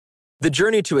The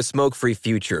journey to a smoke-free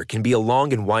future can be a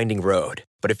long and winding road,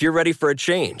 but if you're ready for a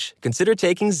change, consider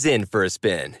taking Zyn for a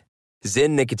spin. Zyn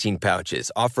nicotine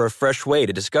pouches offer a fresh way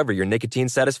to discover your nicotine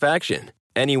satisfaction.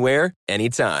 Anywhere,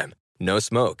 anytime. No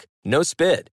smoke, no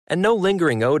spit, and no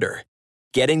lingering odor.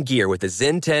 Get in gear with the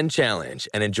Zyn 10 Challenge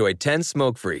and enjoy 10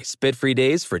 smoke-free, spit-free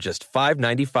days for just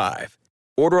 $5.95.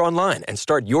 Order online and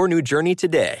start your new journey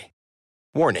today.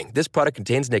 Warning, this product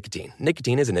contains nicotine.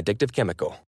 Nicotine is an addictive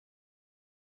chemical.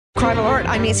 Crime Alert,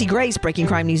 I'm Nancy Grace. Breaking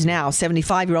crime news now.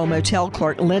 75-year-old motel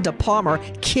clerk Linda Palmer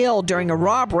killed during a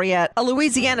robbery at a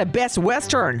Louisiana Best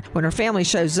Western. When her family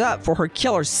shows up for her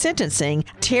killer's sentencing,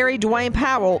 Terry Dwayne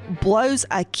Powell blows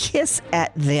a kiss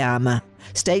at them.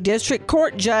 State District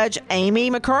Court Judge Amy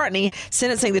McCartney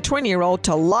sentencing the 20-year-old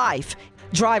to life.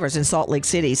 Drivers in Salt Lake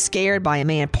City scared by a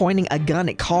man pointing a gun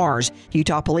at cars.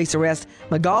 Utah police arrest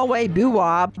Magalway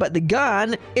Buwab, but the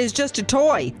gun is just a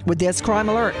toy. With this Crime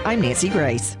Alert, I'm Nancy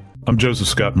Grace. I'm Joseph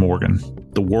Scott Morgan.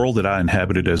 The world that I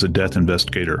inhabited as a death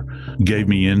investigator gave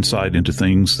me insight into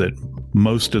things that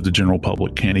most of the general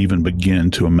public can't even begin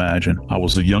to imagine. I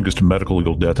was the youngest medical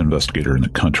legal death investigator in the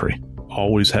country,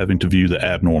 always having to view the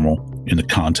abnormal in the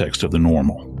context of the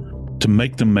normal, to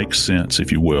make them make sense,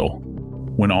 if you will.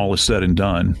 When all is said and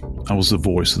done, I was the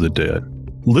voice of the dead.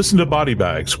 Listen to Body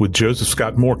Bags with Joseph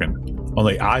Scott Morgan on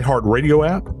the iHeartRadio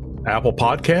app, Apple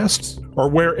Podcasts, or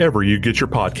wherever you get your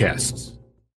podcasts.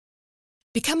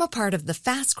 Become a part of the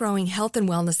fast-growing health and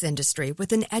wellness industry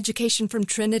with an education from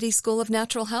Trinity School of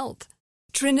Natural Health.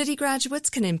 Trinity graduates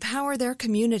can empower their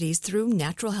communities through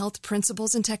natural health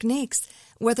principles and techniques,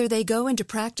 whether they go into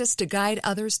practice to guide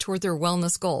others toward their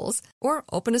wellness goals or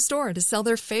open a store to sell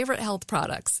their favorite health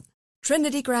products.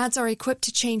 Trinity grads are equipped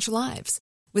to change lives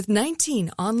with 19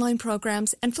 online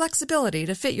programs and flexibility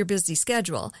to fit your busy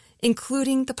schedule,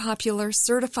 including the popular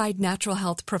Certified Natural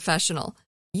Health Professional.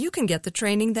 You can get the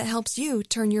training that helps you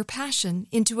turn your passion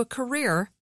into a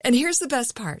career. And here's the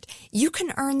best part. You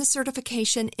can earn the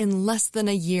certification in less than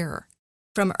a year.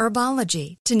 From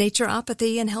herbology to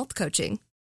naturopathy and health coaching,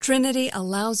 Trinity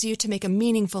allows you to make a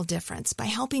meaningful difference by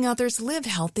helping others live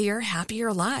healthier,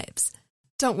 happier lives.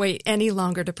 Don't wait any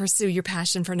longer to pursue your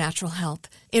passion for natural health.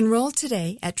 Enroll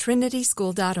today at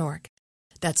trinityschool.org.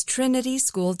 That's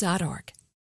trinityschool.org.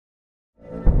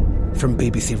 From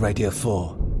BBC Radio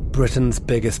 4, Britain's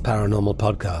biggest paranormal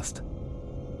podcast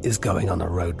is going on a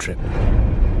road trip.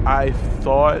 I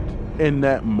thought in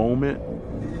that moment,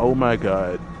 oh my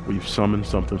God, we've summoned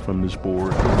something from this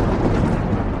board.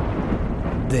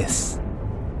 This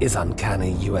is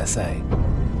Uncanny USA.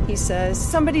 He says,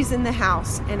 somebody's in the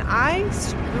house, and I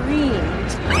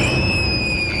screamed.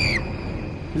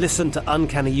 Listen to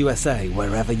Uncanny USA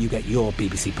wherever you get your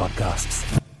BBC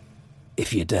podcasts,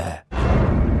 if you dare.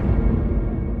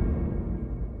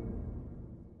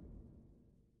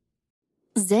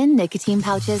 Zyn nicotine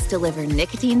pouches deliver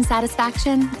nicotine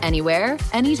satisfaction anywhere,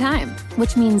 anytime,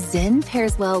 which means Zyn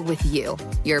pairs well with you,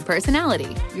 your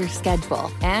personality, your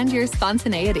schedule, and your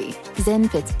spontaneity. Zyn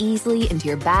fits easily into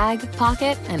your bag,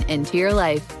 pocket, and into your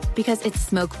life because it's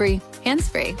smoke-free,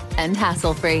 hands-free, and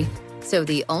hassle-free. So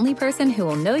the only person who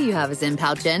will know you have a Zyn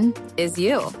pouch in is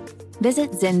you.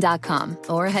 Visit Zyn.com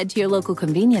or head to your local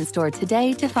convenience store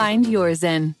today to find your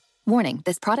Zyn. Warning,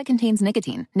 this product contains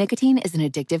nicotine. Nicotine is an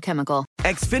addictive chemical.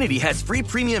 Xfinity has free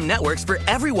premium networks for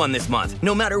everyone this month,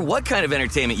 no matter what kind of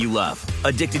entertainment you love.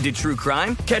 Addicted to true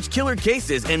crime? Catch killer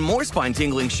cases and more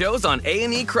spine-tingling shows on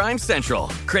A&E Crime Central.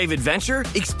 Crave adventure?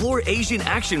 Explore Asian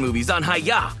action movies on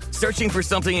Hi-YAH. Searching for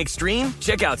something extreme?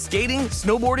 Check out skating,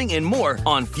 snowboarding, and more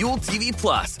on Fuel TV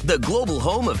Plus, the global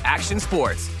home of action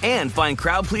sports. And find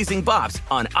crowd-pleasing bops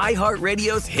on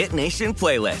iHeartRadio's Hit Nation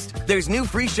playlist. There's new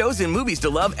free shows and movies to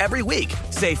love every week.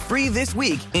 Say free this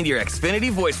week in your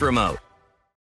Xfinity voice remote.